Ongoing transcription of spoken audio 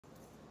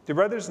Dear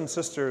brothers and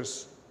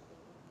sisters,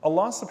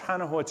 Allah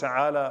subhanahu wa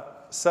ta'ala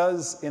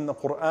says in the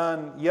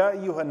Quran, Ya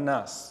ayyuhan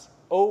nas,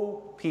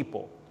 O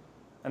people,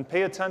 and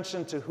pay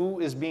attention to who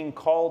is being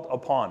called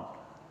upon.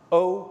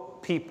 O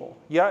people,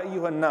 Ya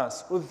ayyuhan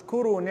nas,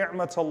 udhkuru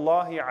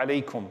ni'matallahi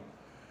alaykum.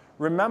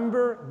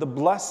 Remember the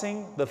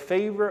blessing, the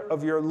favor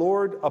of your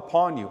Lord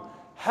upon you.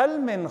 هل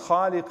من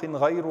خالق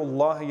غير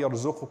الله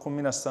يرزقكم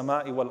من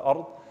السماء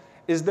والأرض?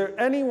 Is there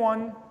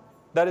anyone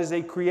that is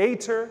a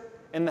creator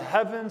in the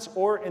heavens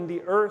or in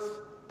the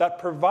earth that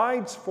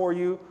provides for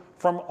you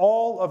from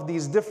all of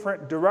these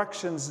different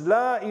directions?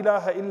 لا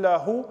إله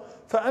إلا هو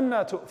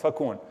فأنا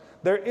تؤفكون.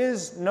 There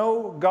is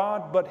no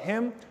God but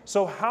Him,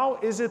 so how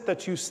is it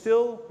that you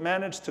still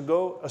manage to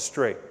go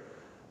astray?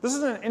 This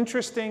is an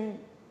interesting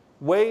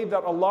way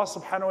that Allah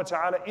subhanahu wa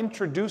ta'ala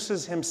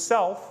introduces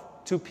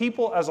Himself to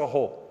people as a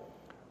whole,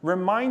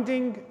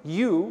 reminding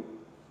you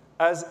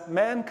as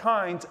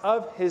mankind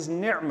of His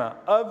ni'mah,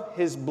 of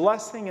His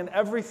blessing and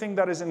everything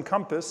that is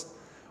encompassed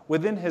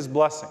within His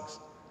blessings.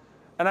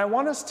 And I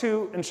want us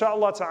to,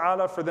 inshallah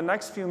ta'ala, for the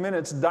next few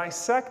minutes,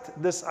 dissect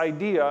this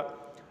idea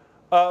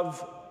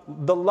of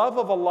the love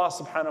of Allah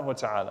subhanahu wa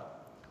ta'ala.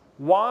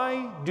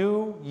 Why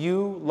do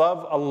you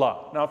love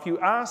Allah? Now, if you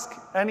ask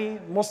any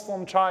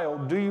Muslim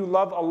child, do you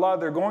love Allah?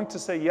 They're going to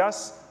say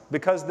yes,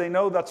 because they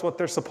know that's what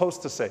they're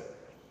supposed to say.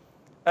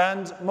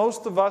 And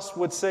most of us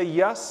would say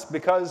yes,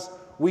 because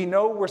we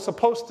know we're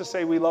supposed to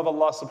say we love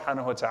Allah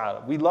subhanahu wa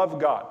ta'ala. We love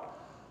God.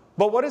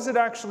 But what does it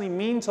actually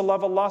mean to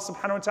love Allah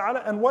subhanahu wa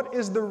ta'ala? And what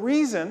is the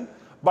reason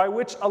by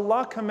which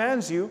Allah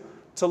commands you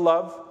to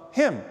love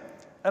Him?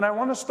 And I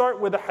want to start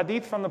with a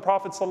hadith from the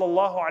Prophet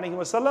sallallahu alaihi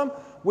wasallam,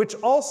 which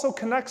also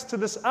connects to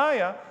this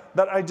ayah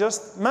that I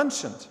just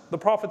mentioned. The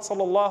Prophet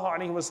sallallahu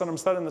alaihi wasallam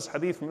said in this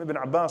hadith from Ibn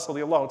Abbas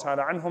radiyallahu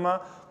ta'ala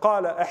anhuma,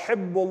 قال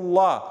أحب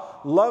الله,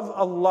 love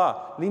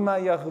Allah,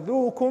 لما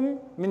يغذوكم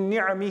من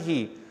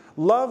نعمه.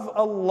 Love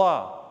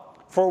Allah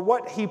for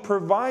what He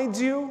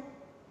provides you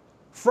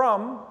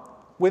from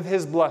with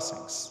His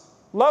blessings.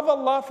 Love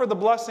Allah for the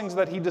blessings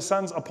that He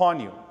descends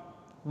upon you.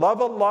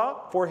 Love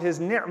Allah for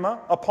His ni'mah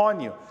upon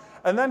you.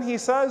 And then He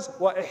says,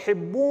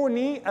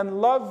 وَأَحِبُّونِي, and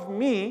love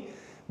me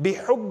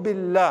بِحُبِّ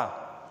اللَّهِ,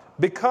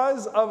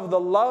 because of the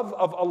love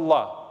of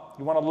Allah.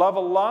 You want to love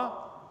Allah?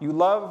 You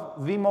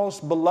love the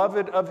most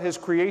beloved of His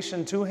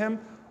creation to Him,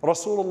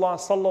 Rasulullah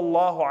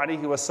sallallahu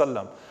alaihi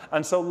wasallam.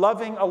 And so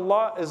loving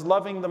Allah is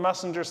loving the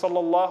Messenger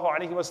sallallahu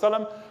alaihi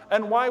wasallam.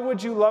 And why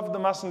would you love the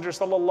Messenger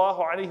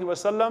sallallahu alaihi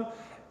wasallam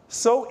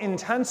so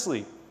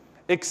intensely?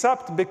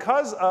 Except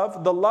because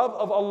of the love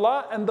of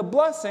Allah and the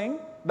blessing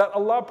that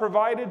Allah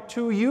provided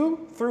to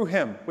you through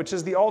Him, which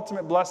is the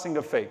ultimate blessing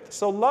of faith.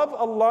 So love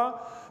Allah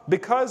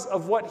because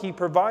of what He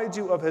provides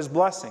you of His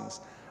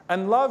blessings.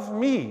 And love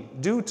me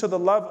due to the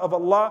love of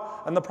Allah.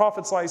 And the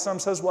Prophet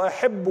ﷺ says,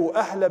 وَأَحِبُّ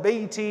أَهْلَ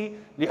بَيْتِي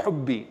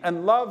لِحُبِّي,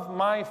 and love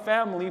my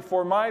family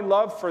for my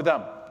love for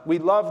them. We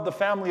love the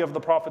family of the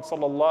Prophet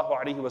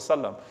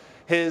ﷺ,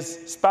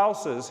 his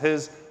spouses,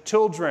 his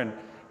children,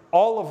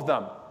 all of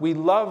them. We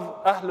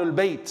love Ahlul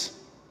Bayt.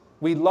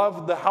 We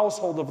love the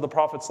household of the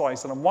Prophet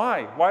ﷺ.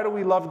 Why? Why do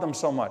we love them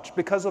so much?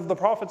 Because of the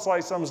Prophet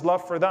ﷺ's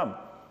love for them.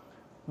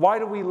 Why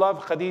do we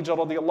love Khadija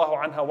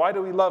radiallahu anha? Why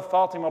do we love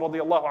Fatima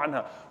radiallahu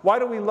anha? Why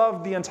do we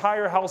love the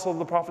entire household of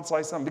the Prophet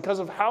ﷺ? Because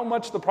of how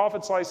much the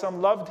Prophet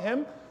ﷺ loved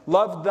him,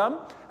 loved them,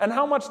 and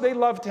how much they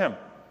loved him.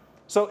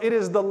 So it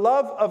is the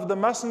love of the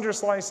Messenger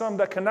ﷺ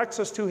that connects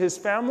us to his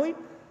family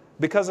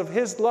because of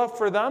his love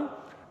for them.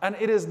 And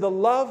it is the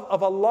love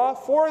of Allah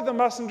for the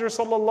Messenger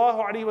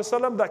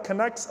ﷺ that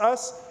connects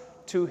us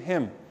to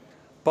him.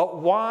 But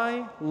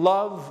why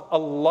love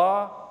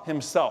Allah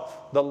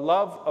Himself, the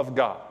love of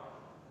God?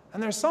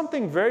 And there's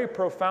something very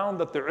profound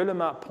that the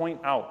ulama point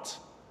out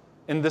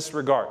in this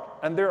regard.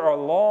 And there are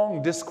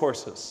long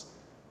discourses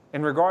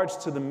in regards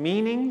to the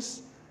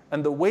meanings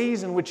and the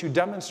ways in which you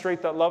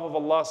demonstrate that love of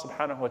Allah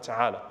subhanahu wa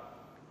ta'ala.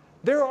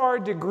 There are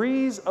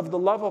degrees of the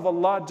love of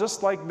Allah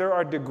just like there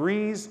are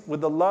degrees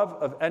with the love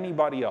of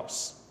anybody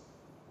else.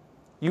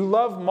 You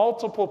love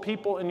multiple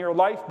people in your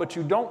life, but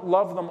you don't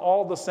love them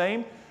all the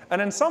same.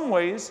 And in some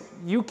ways,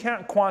 you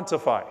can't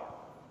quantify,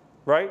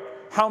 right?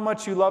 How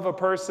much you love a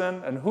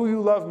person and who you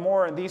love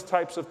more and these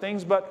types of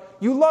things. But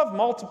you love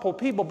multiple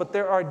people, but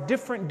there are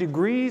different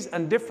degrees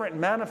and different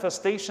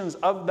manifestations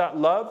of that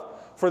love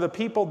for the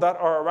people that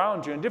are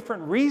around you and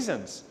different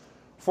reasons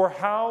for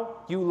how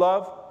you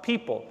love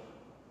people.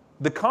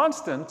 The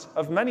constant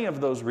of many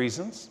of those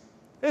reasons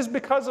is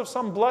because of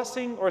some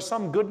blessing or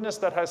some goodness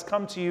that has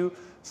come to you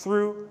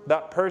through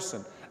that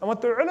person. And what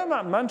the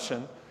ulama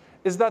mention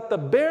is that the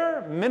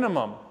bare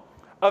minimum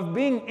of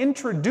being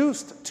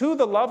introduced to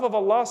the love of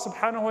Allah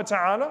subhanahu wa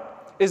ta'ala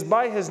is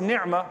by His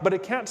ni'mah, but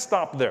it can't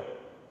stop there.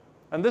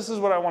 And this is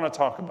what I want to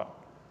talk about.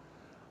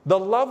 The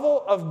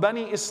level of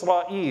Bani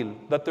Israel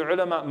that the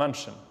ulama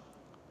mention,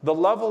 the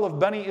level of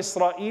Bani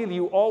Israel,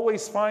 you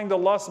always find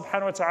Allah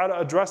subhanahu wa ta'ala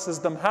addresses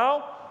them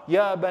how?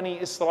 Ya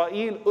Bani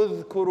Israel,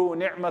 udhkuru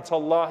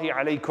ni'matallahi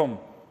alaykum.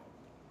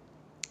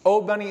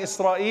 O Bani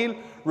Israel,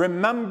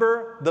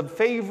 remember the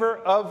favor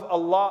of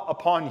Allah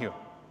upon you.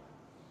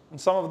 And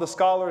some of the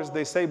scholars,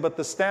 they say, but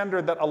the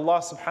standard that Allah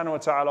subhanahu wa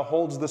ta'ala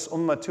holds this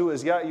ummah to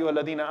is, Ya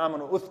ayyuhalladhina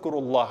amanu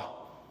uthkurullah.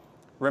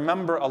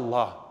 Remember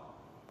Allah.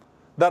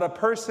 That a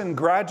person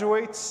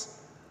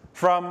graduates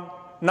from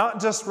not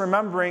just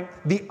remembering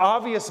the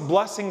obvious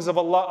blessings of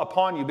Allah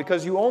upon you,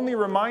 because you only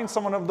remind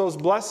someone of those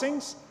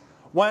blessings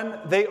when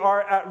they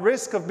are at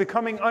risk of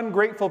becoming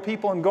ungrateful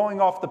people and going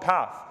off the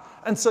path.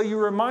 And so you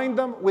remind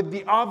them with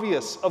the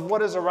obvious of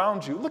what is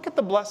around you. Look at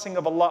the blessing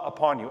of Allah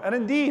upon you. And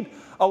indeed,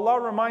 Allah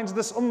reminds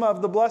this ummah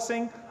of the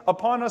blessing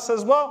upon us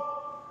as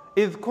well.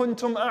 إِذْ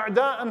كُنْتُمْ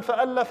أَعْدَاءً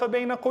فَأَلَّفَ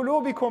بَيْنَ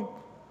قُلُوبِكُمْ.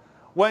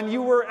 When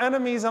you were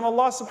enemies and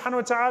Allah subhanahu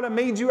wa ta'ala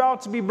made you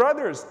out to be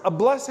brothers, a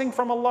blessing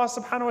from Allah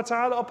subhanahu wa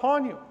ta'ala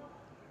upon you.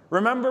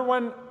 Remember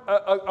when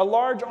a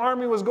large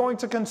army was going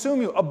to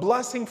consume you, a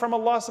blessing from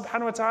Allah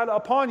subhanahu wa ta'ala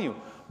upon you.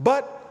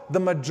 But the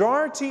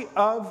majority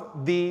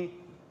of the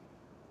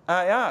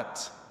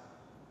ayat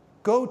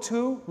go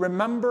to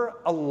remember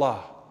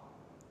Allah.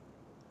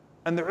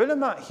 And the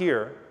ulama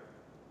here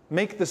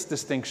make this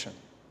distinction,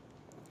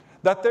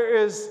 that there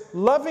is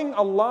loving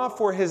Allah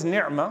for His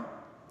ni'mah,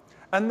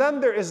 and then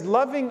there is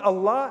loving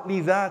Allah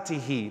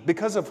lidhatihi,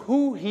 because of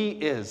who He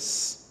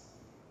is,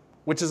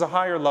 which is a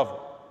higher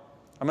level.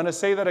 I'm going to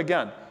say that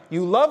again.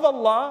 You love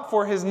Allah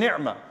for His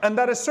ni'mah, and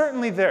that is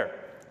certainly there.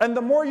 And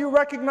the more you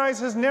recognize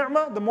His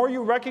ni'mah, the more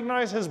you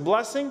recognize His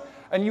blessing,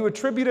 and you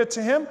attribute it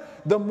to Him,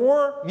 the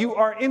more you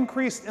are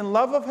increased in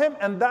love of Him,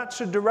 and that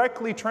should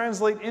directly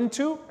translate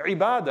into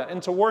ibadah,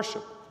 into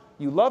worship.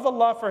 You love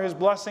Allah for His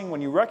blessing.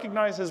 When you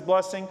recognize His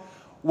blessing,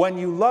 when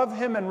you love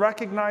Him and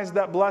recognize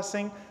that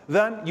blessing,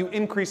 then you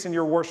increase in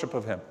your worship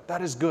of Him.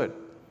 That is good.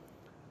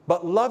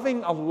 But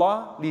loving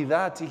Allah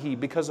lidhatihi,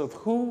 because of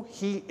who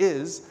He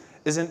is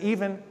an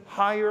even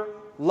higher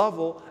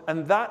level,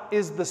 and that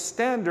is the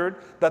standard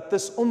that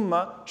this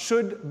ummah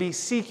should be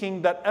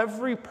seeking, that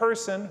every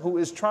person who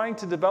is trying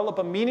to develop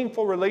a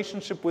meaningful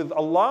relationship with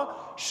Allah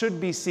should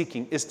be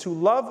seeking, is to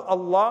love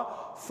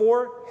Allah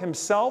for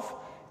Himself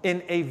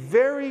in a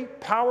very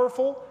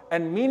powerful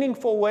and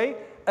meaningful way,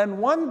 and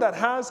one that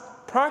has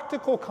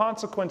practical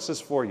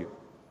consequences for you.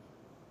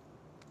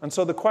 And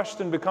so the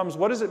question becomes,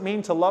 what does it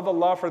mean to love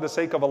Allah for the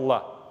sake of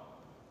Allah?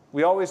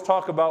 We always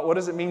talk about what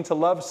does it mean to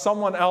love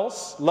someone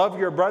else, love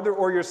your brother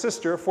or your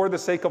sister for the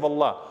sake of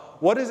Allah.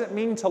 What does it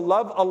mean to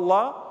love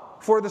Allah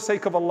for the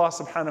sake of Allah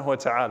subhanahu wa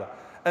ta'ala?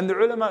 And the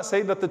ulama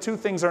say that the two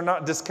things are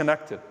not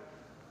disconnected.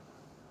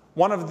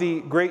 One of the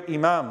great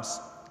imams,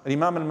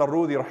 Imam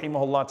al-Marudi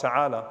rahimahullah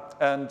ta'ala,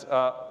 and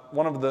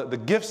one of the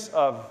gifts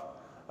of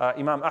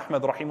Imam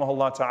Ahmad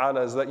rahimahullah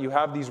ta'ala is that you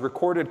have these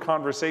recorded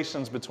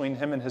conversations between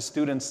him and his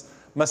students,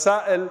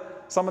 masail,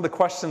 some of the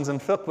questions in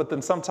fiqh, but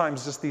then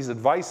sometimes just these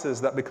advices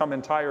that become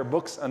entire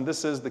books, and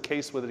this is the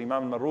case with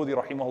Imam al-Marudi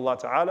rahimahullah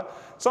ta'ala.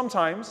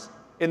 Sometimes,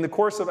 in the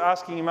course of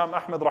asking Imam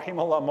Ahmad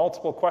rahimahullah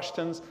multiple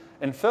questions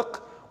in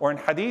fiqh or in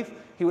hadith,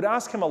 he would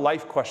ask him a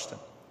life question.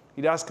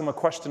 He'd ask him a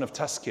question of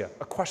tazkiyah,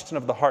 a question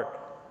of the heart.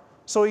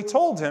 So he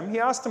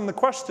asked him the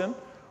question,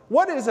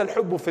 what is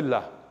al-hubbu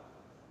fillah?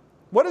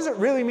 What does it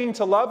really mean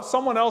to love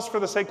someone else for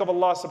the sake of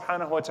Allah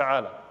subhanahu wa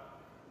ta'ala?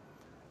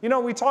 You know,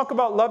 we talk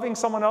about loving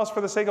someone else for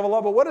the sake of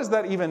Allah, but what does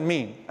that even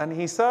mean? And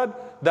he said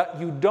that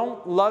you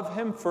don't love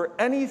him for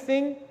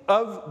anything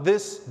of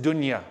this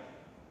dunya.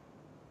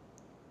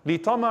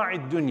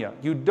 لِطَمَعِ الدُّنْيَا.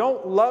 You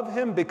don't love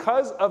him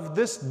because of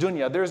this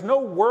dunya. There's no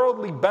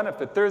worldly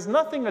benefit. There's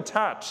nothing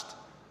attached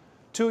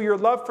to your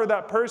love for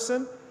that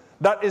person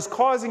that is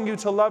causing you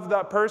to love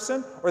that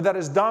person, or that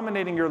is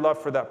dominating your love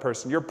for that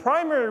person. Your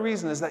primary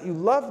reason is that you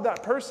love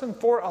that person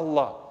for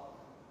Allah.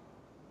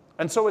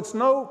 And so it's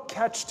no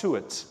catch to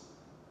it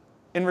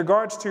in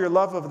regards to your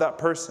love of that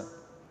person.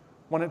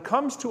 When it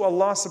comes to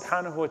Allah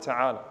subhanahu wa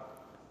ta'ala,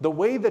 the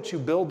way that you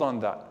build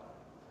on that,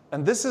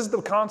 and this is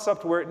the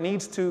concept where it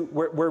needs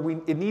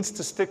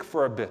to stick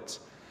for a bit.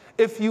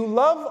 If you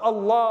love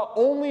Allah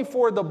only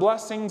for the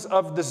blessings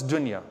of this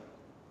dunya,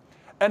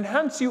 and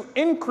hence you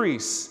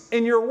increase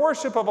in your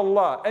worship of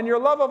Allah and your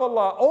love of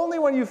Allah only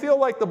when you feel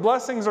like the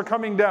blessings are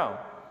coming down.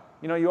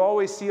 You know, you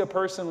always see a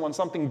person when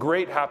something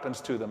great happens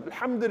to them.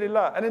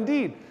 Alhamdulillah. And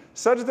indeed,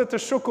 sajdat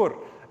al-shukr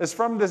is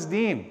from this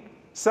deen.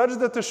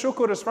 Sajdat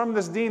al-shukr is from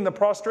this deen. The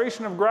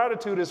prostration of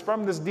gratitude is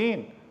from this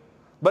deen.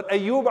 But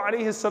Ayyub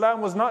alayhi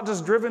salam was not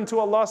just driven to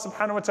Allah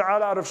subhanahu wa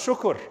ta'ala out of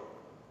shukr.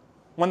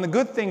 When the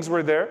good things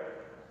were there,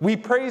 we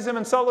praise him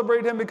and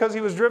celebrate him because he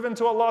was driven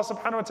to Allah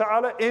subhanahu wa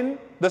ta'ala in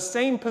the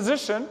same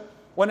position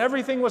when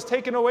everything was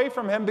taken away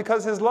from him,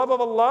 because his love of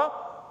Allah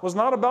was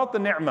not about the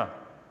ni'mah.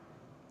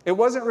 It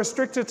wasn't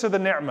restricted to the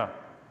ni'mah.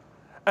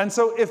 And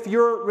so if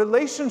your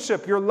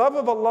relationship, your love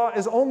of Allah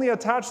is only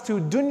attached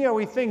to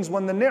dunyawi things,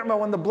 when the ni'mah,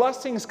 when the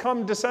blessings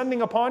come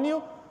descending upon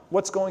you,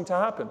 what's going to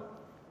happen?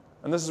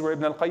 And this is where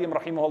Ibn al-Qayyim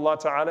rahimahullah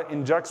ta'ala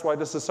injects why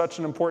this is such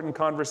an important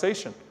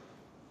conversation.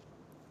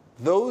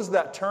 Those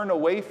that turn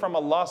away from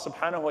Allah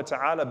subhanahu wa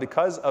ta'ala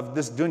because of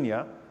this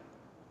dunya,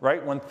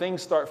 right, when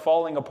things start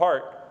falling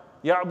apart,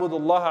 يَعْبُدُ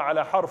اللَّهَ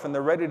عَلَى حَرْفٍ, and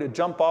they're ready to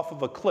jump off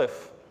of a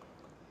cliff.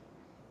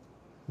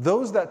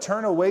 Those that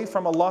turn away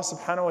from Allah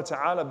subhanahu wa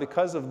ta'ala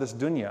because of this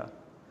dunya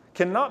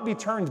cannot be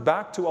turned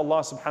back to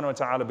Allah subhanahu wa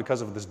ta'ala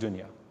because of this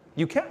dunya.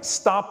 You can't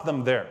stop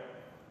them there.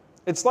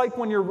 It's like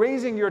when you're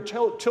raising your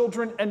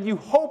children and you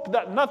hope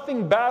that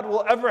nothing bad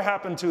will ever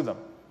happen to them.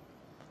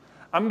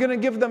 I'm going to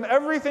give them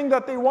everything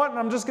that they want and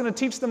I'm just going to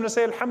teach them to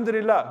say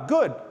Alhamdulillah.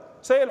 Good.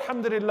 Say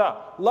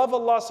Alhamdulillah. Love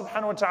Allah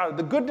subhanahu wa ta'ala.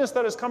 The goodness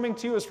that is coming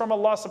to you is from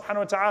Allah subhanahu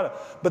wa ta'ala.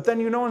 But then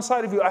you know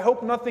inside of you, I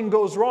hope nothing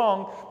goes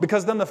wrong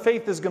because then the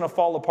faith is going to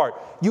fall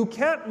apart. You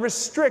can't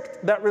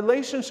restrict that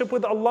relationship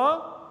with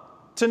Allah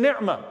to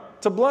ni'mah,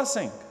 to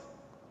blessing.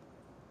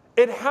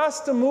 It has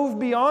to move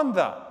beyond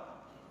that.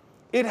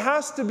 It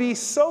has to be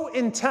so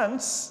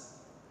intense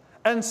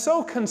and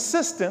so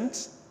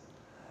consistent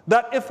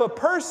that if a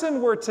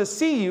person were to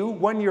see you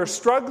when you're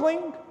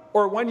struggling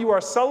or when you are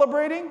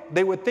celebrating,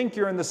 they would think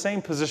you're in the same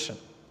position.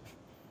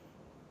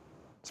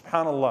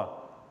 SubhanAllah.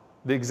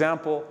 The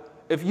example,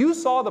 if you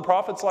saw the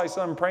Prophet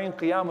ﷺ praying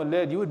Qiyamul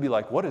Layl, you would be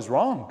like, what is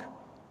wrong?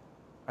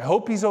 I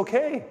hope he's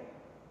okay.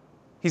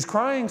 He's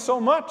crying so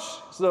much.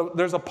 So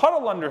there's a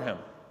puddle under him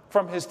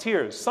from his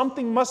tears.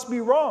 Something must be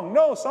wrong.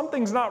 No,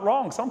 something's not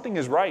wrong. Something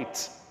is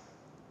right.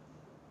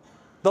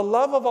 The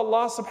love of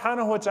Allah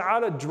subhanahu wa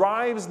ta'ala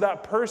drives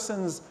that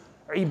person's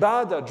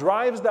ibadah,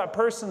 drives that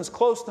person's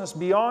closeness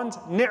beyond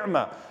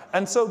ni'mah.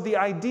 And so the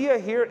idea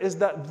here is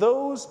that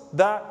those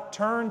that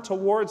turn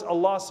towards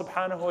Allah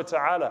subhanahu wa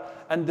ta'ala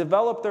and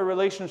develop their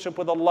relationship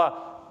with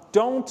Allah,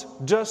 don't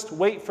just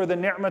wait for the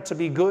ni'mah to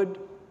be good,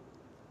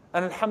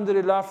 and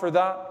alhamdulillah for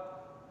that,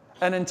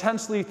 and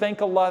intensely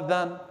thank Allah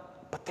then,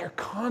 but they're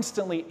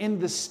constantly in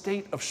this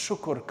state of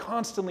shukr,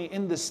 constantly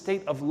in this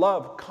state of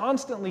love,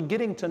 constantly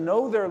getting to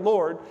know their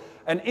Lord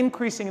and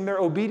increasing in their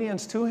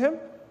obedience to Him,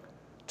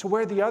 to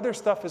where the other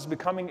stuff is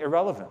becoming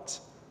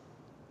irrelevant.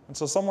 And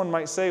so someone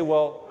might say,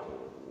 well,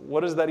 what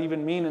does that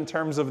even mean in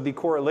terms of the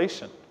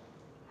correlation?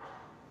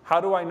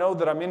 How do I know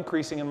that I'm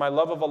increasing in my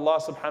love of Allah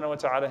subhanahu wa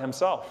ta'ala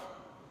Himself?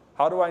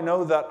 How do I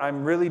know that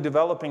I'm really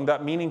developing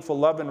that meaningful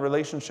love and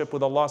relationship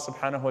with Allah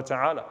subhanahu wa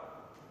ta'ala?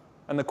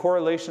 And the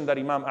correlation that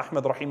Imam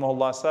Ahmad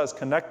rahimahullah says,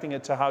 connecting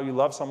it to how you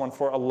love someone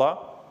for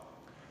Allah,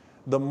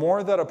 the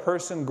more that a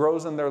person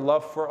grows in their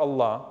love for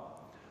Allah,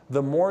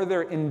 the more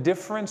their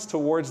indifference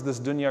towards this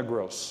dunya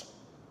grows.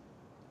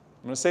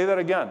 I'm going to say that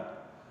again.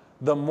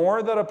 The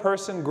more that a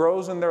person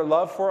grows in their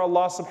love for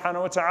Allah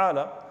subhanahu wa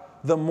ta'ala,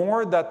 the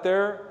more that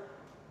their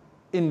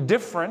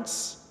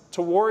indifference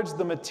towards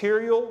the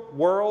material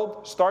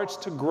world starts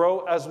to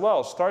grow as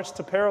well, starts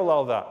to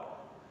parallel that.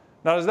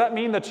 Now, does that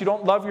mean that you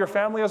don't love your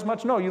family as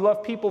much? No, you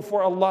love people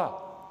for Allah.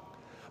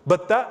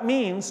 But that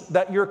means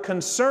that your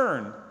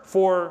concern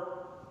for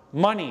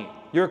money,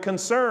 your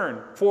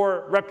concern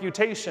for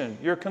reputation,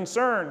 your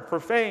concern for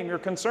fame, your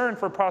concern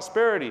for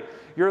prosperity,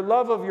 your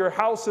love of your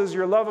houses,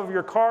 your love of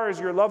your cars,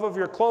 your love of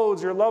your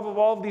clothes, your love of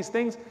all of these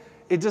things,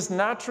 it just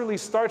naturally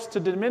starts to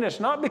diminish.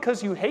 Not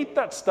because you hate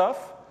that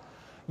stuff,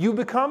 you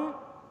become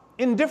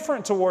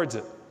indifferent towards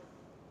it.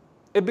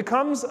 It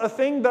becomes a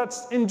thing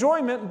that's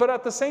enjoyment, but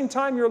at the same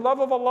time, your love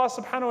of Allah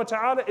subhanahu wa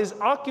ta'ala is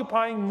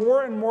occupying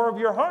more and more of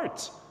your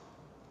heart.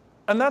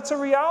 And that's a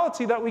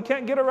reality that we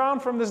can't get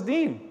around from this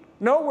deen.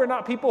 No, we're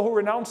not people who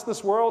renounce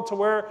this world to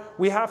where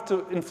we have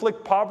to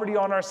inflict poverty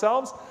on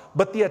ourselves,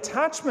 but the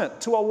attachment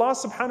to Allah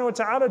subhanahu wa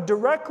ta'ala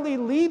directly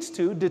leads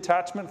to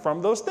detachment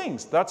from those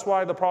things. That's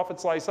why the Prophet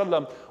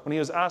ﷺ, when he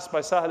was asked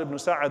by Sahal ibn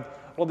Sa'ad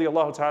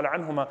radiyallahu ta'ala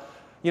anhuma,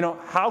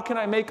 how can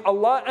I make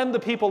Allah and the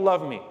people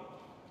love me?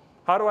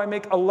 How do I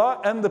make Allah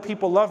and the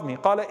people love me?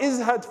 قَالَ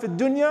إِزْهَدْ فِي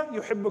الدُّنْيَا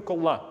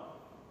يُحِبُّكَ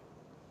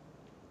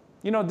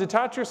اللَّهِ.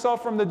 Detach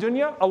yourself from the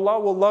dunya, Allah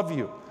will love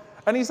you.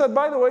 And he said,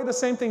 by the way, the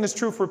same thing is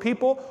true for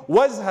people.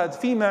 وَازْهَدْ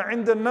فِي مَا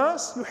عِنْدَ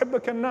النَّاسِ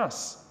يُحِبُّكَ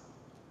النَّاسِ.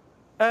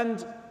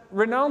 And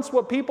renounce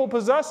what people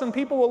possess and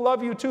people will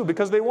love you too,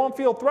 because they won't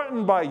feel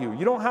threatened by you.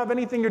 You don't have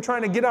anything you're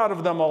trying to get out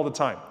of them all the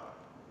time.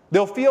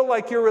 They'll feel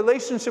like your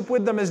relationship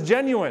with them is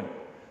genuine.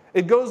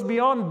 It goes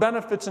beyond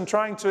benefits and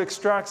trying to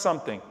extract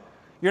something.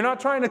 You're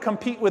not trying to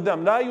compete with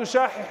them. لَا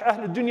يُشَاحِحْ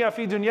أَهْلُ الدُّنْيَا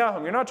فِي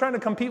دُنْيَاهُمْ. You're not trying to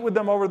compete with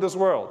them over this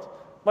world.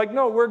 Like,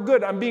 no, we're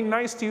good. I'm being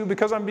nice to you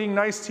because I'm being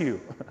nice to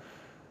you.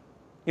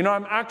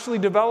 I'm actually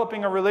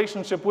developing a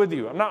relationship with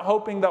you. I'm not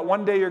hoping that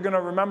one day you're going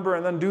to remember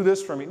and then do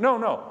this for me.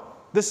 No.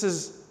 This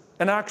is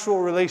an actual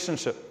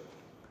relationship.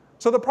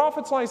 So the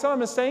Prophet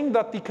ﷺ is saying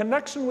that the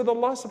connection with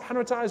Allah subhanahu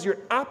wa ta'ala is your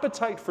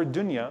appetite for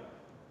dunya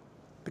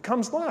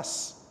becomes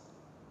less.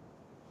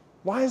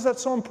 Why is that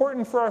so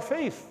important for our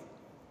faith?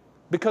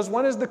 Because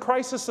when is the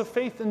crisis of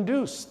faith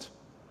induced?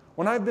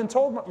 When I've been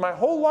told my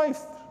whole life,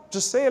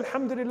 just say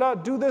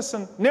Alhamdulillah, do this,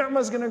 and ni'mah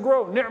is going to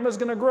grow, ni'mah is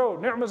going to grow,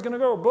 ni'mah is going to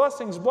grow,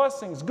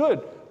 blessings,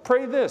 good,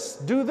 pray this,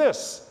 do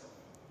this.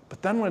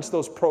 But then when it's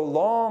those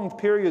prolonged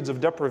periods of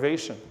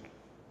deprivation,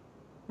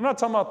 I'm not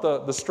talking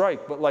about the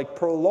strike, but like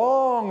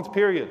prolonged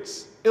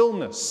periods,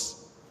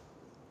 illness,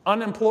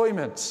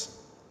 unemployment,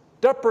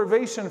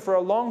 deprivation for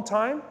a long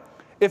time,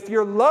 if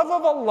your love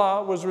of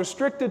Allah was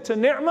restricted to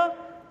ni'mah,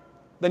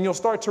 then you'll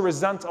start to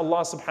resent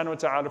Allah subhanahu wa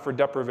ta'ala for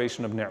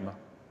deprivation of ni'mah.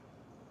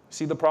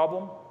 See the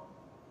problem?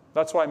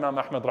 That's why Imam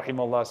Ahmad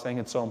rahimahullah is saying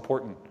it's so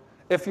important.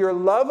 If your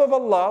love of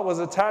Allah was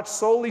attached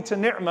solely to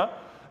ni'mah,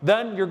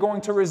 then you're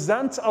going to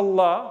resent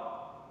Allah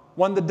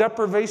when the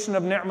deprivation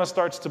of ni'mah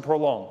starts to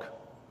prolong.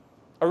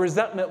 A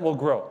resentment will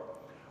grow.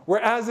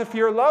 Whereas if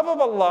your love of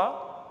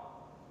Allah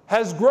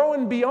has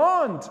grown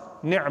beyond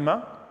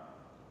ni'mah,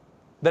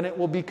 then it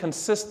will be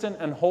consistent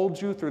and hold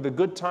you through the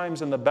good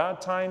times and the bad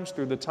times,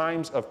 through the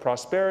times of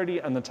prosperity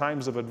and the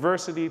times of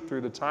adversity,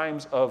 through the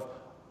times of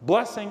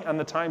blessing and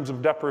the times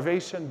of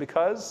deprivation,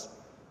 because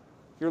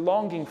you're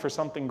longing for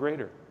something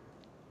greater.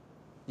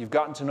 You've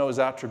gotten to know His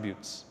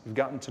attributes. You've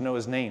gotten to know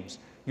His names.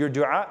 Your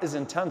dua is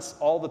intense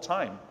all the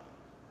time.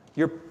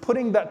 You're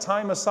putting that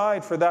time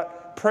aside for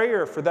that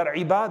prayer, for that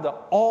ibadah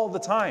all the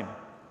time.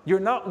 You're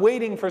not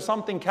waiting for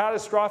something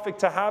catastrophic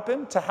to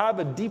happen to have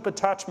a deep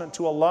attachment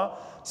to Allah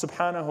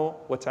subhanahu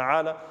wa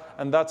ta'ala.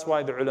 And that's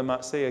why the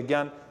ulama say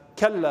again,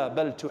 كَلَّا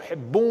بَلْ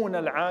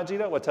تُحِبُّونَ الْعَاجِلَ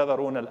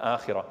وَتَذَرُونَ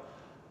الْآخِرَةِ.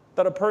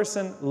 That a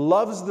person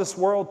loves this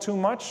world too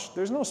much,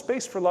 there's no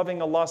space for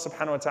loving Allah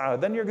subhanahu wa ta'ala.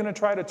 Then you're going to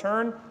try to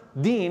turn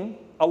deen,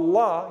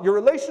 Allah, your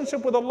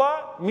relationship with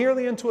Allah,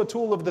 merely into a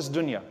tool of this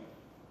dunya.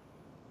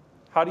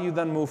 How do you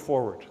then move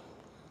forward?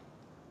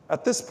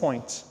 At this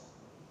point,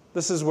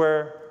 this is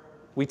where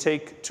we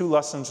take two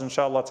lessons,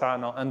 inshallah ta'ala,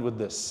 and I'll end with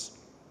this.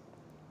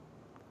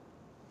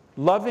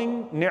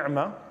 Loving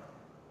ni'mah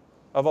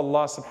of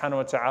Allah subhanahu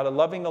wa ta'ala,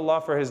 loving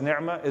Allah for His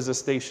ni'mah is a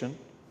station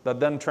that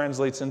then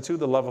translates into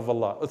the love of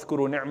Allah.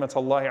 اذكروا نعمة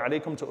الله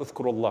عليكم to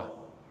اذكروا الله.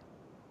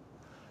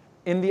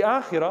 In the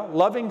akhirah,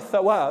 loving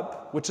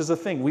thawab, which is a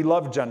thing, we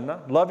love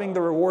Jannah, loving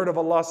the reward of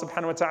Allah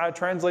subhanahu wa ta'ala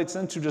translates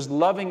into just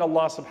loving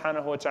Allah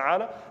subhanahu wa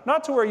ta'ala,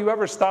 not to where you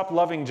ever stop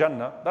loving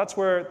Jannah. That's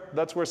where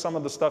some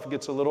of the stuff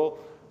gets a little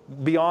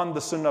beyond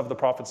the sunnah of the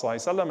Prophet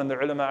ﷺ, and the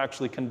ulama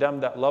actually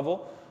condemned that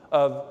level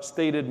of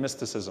stated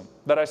mysticism.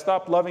 That I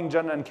stopped loving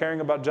Jannah and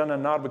caring about Jannah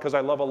not because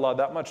I love Allah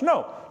that much.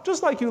 No,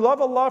 just like you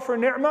love Allah for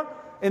ni'mah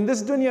in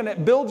this dunya and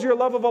it builds your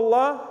love of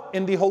Allah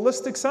in the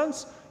holistic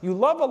sense, you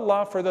love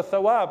Allah for the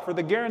thawab, for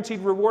the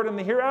guaranteed reward in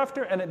the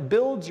hereafter, and it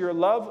builds your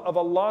love of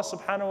Allah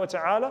subhanahu wa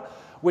ta'ala,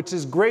 which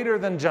is greater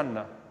than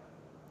Jannah.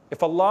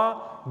 If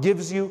Allah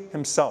gives you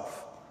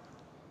Himself.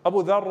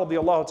 Abu Dharr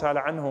radiallahu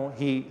ta'ala anhu,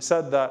 he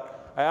said that,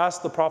 I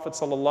asked the Prophet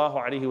sallallahu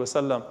alaihi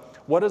wasallam,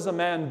 what does a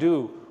man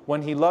do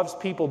when he loves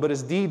people but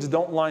his deeds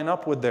don't line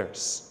up with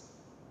theirs?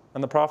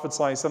 And the Prophet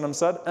sallallahu alaihi wasallam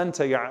said,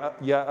 Anta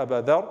ya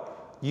Abu Dharr,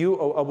 you,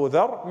 O Abu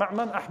Dharr,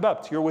 ma'man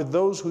ahbabt, you're with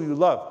those who you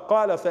love.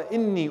 قال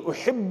فإني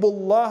أحب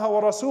الله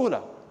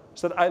ورسوله. He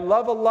said, I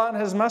love Allah and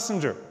His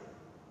Messenger.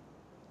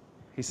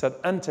 He said,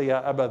 Anta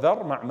ya Abu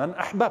Dharr, ma'man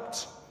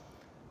ahbabt.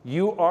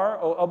 You are,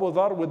 O Abu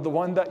Dharr, with the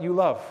one that you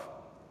love.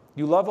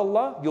 You love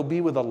Allah, you'll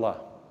be with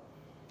Allah.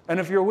 And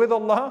if you're with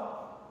Allah,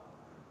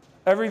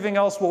 everything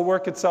else will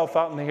work itself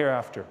out in the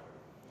hereafter.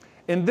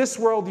 In this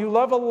world, you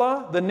love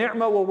Allah, the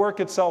ni'mah will work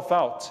itself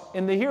out.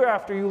 In the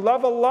hereafter, you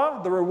love Allah,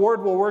 the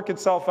reward will work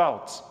itself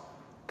out.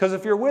 Because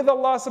if you're with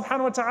Allah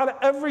subhanahu wa ta'ala,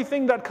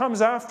 everything that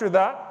comes after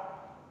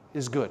that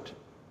is good.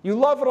 You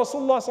love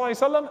Rasulullah sallallahu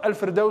alaihi wasallam,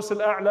 al-firdaus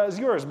al-a'la is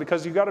yours,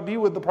 because you got to be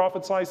with the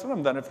Prophet sallallahu alaihi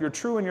wasallam then, if you're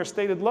true in your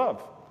stated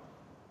love.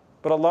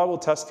 But Allah will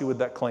test you with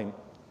that claim.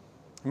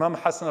 Imam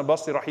Hassan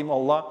al-Basri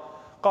rahimahullah,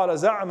 قال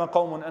زعم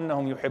قوم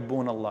أنهم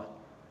يحبون الله.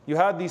 You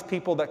had these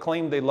people that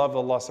claimed they love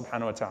Allah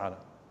subhanahu wa ta'ala.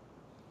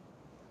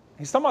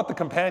 He's talking about the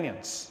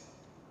companions.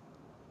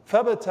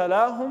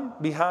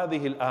 فَبَتَلَاهُمْ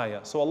بِهَذِهِ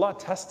الْآيَةِ. So Allah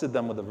tested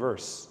them with a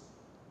verse.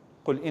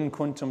 قُلْ إِن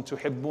كُنْتُمْ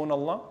تُحِبُّونَ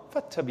اللَّهِ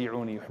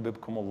فَاتَّبِعُونِ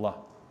يُحْبِبْكُمُ اللَّهِ.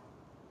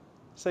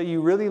 Say,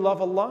 you really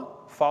love Allah?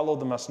 Follow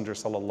the Messenger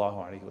sallallahu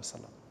alaihi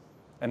wasallam,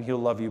 and He'll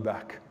love you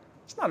back.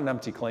 It's not an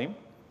empty claim.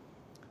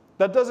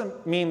 That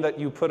doesn't mean that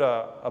you put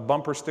a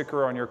bumper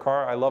sticker on your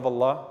car, I love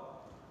Allah,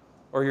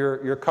 or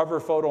your cover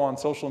photo on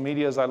social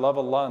media is I love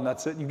Allah, and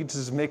that's it. You can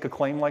just make a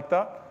claim like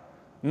that.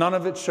 None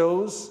of it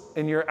shows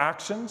in your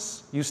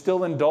actions. You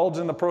still indulge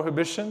in the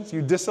prohibitions.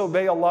 You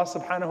disobey Allah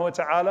subhanahu wa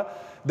ta'ala.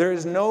 There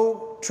is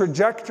no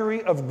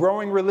trajectory of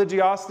growing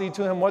religiosity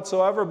to Him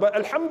whatsoever. But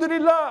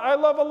alhamdulillah, I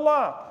love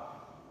Allah.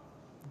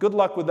 Good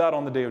luck with that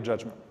on the Day of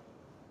Judgment.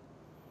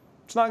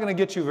 It's not going to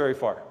get you very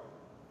far.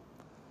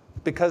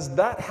 Because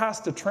that has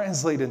to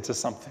translate into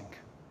something.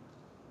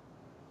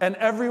 And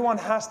everyone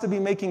has to be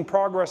making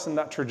progress in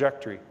that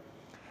trajectory.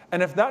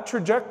 And if that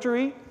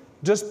trajectory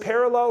just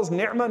parallels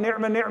ni'mah,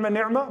 ni'mah, ni'mah,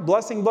 ni'mah,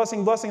 blessing,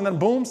 blessing, blessing, and then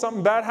boom,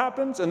 something bad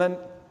happens, and then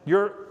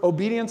your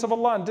obedience of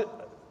Allah,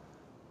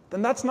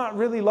 then that's not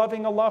really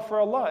loving Allah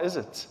for Allah, is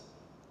it?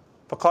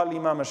 فقال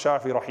الإمام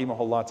الشافعي رحمه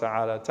الله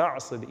تعالى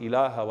تعصي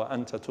الإله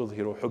وأنت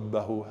تظهر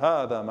حبه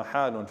هذا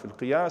محال في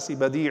القياس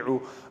بديع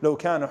لو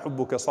كان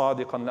حبك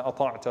صادقا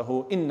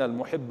لأطعته إن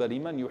المحب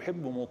لمن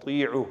يحب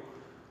مطيع.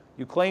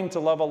 You claim to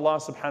love Allah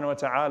subhanahu wa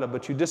ta'ala,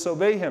 but you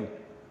disobey Him.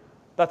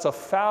 That's a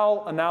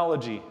foul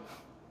analogy.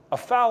 A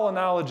foul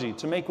analogy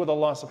to make with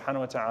Allah subhanahu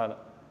wa ta'ala.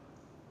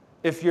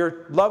 If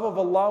your love of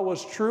Allah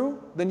was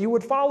true, then you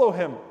would follow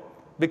Him.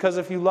 Because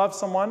if you love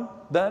someone,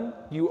 then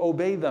you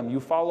obey them. You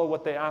follow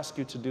what they ask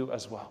you to do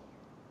as well.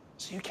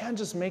 So you can't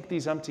just make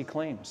these empty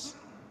claims.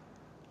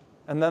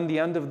 And then the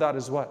end of that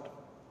is what?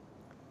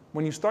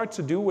 When you start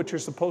to do what you're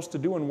supposed to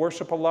do and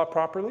worship Allah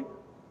properly,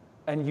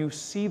 and you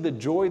see the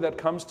joy that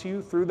comes to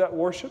you through that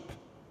worship,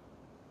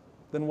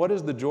 then what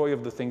is the joy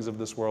of the things of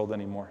this world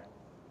anymore?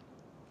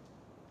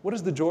 What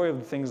is the joy of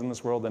the things in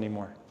this world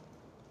anymore?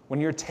 When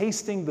you're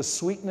tasting the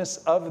sweetness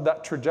of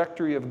that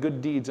trajectory of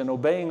good deeds and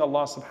obeying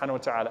Allah subhanahu wa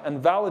ta'ala,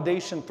 and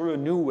validation through a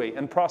new way,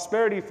 and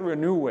prosperity through a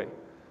new way,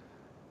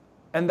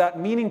 and that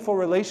meaningful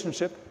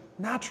relationship,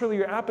 naturally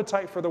your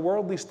appetite for the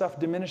worldly stuff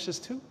diminishes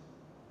too.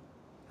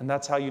 And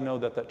that's how you know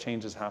that that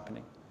change is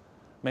happening.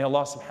 May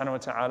Allah subhanahu wa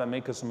ta'ala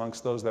make us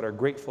amongst those that are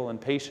grateful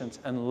and patient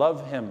and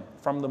love Him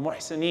from the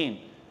muhsineen.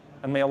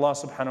 And may Allah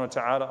subhanahu wa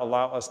ta'ala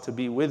allow us to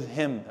be with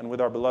Him and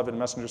with our beloved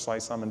Messenger sallallahu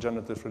alayhi wa sallam in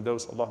Jannat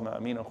al-Firdaus. Allahumma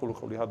ameen. Aqulu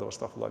qawli hadha wa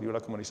astaghfirullah li wa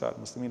lakum wa lisa'il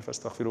muslimin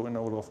fastaghfiruhu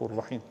innahu al-ghafurur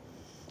rahim.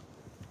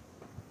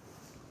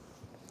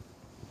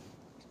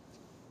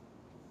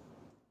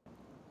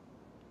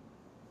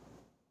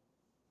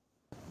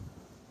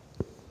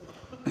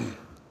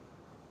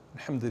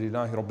 الحمد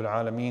لله رب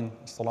العالمين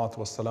الصلاة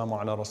والسلام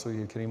على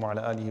رسوله الكريم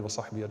وعلى آله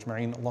وصحبه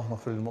أجمعين اللهم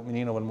اغفر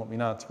للمؤمنين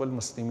والمؤمنات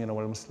والمسلمين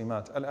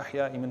والمسلمات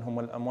الأحياء منهم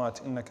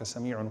والأموات إنك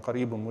سميع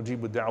قريب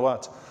مجيب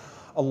الدعوات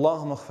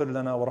اللهم اغفر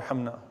لنا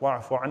وارحمنا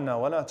واعف عنا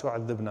ولا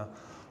تعذبنا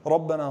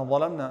ربنا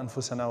ظلمنا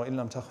أنفسنا وإن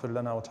لم تغفر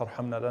لنا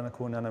وترحمنا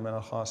لنكونن من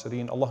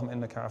الخاسرين اللهم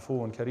إنك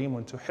عفو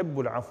كريم تحب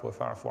العفو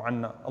فاعف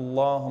عنا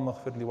اللهم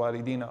اغفر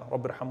لوالدينا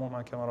رب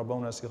ارحمهما كما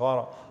ربونا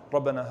صغارا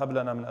ربنا هب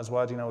لنا من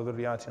أزواجنا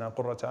وذرياتنا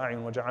قرة أعين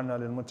واجعلنا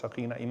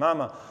للمتقين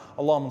إماما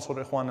اللهم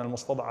انصر إخواننا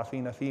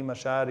المستضعفين في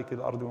مشارق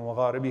الأرض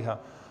ومغاربها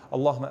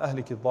اللهم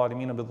أهلك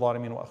الظالمين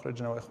بالظالمين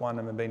وأخرجنا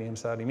وإخواننا من بينهم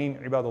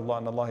سالمين عباد الله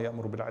أن الله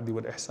يأمر بالعدل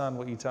والإحسان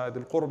وإيتاء ذي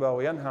القربى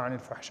وينهى عن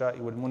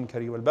الفحشاء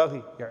والمنكر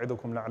والبغي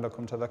يعظكم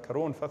لعلكم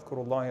تذكرون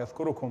فاذكروا الله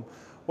يذكركم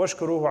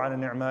واشكروه على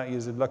النعماء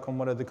يزد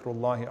لكم ولذكر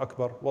الله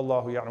أكبر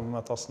والله يعلم ما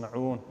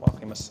تصنعون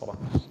وأقم الصلاة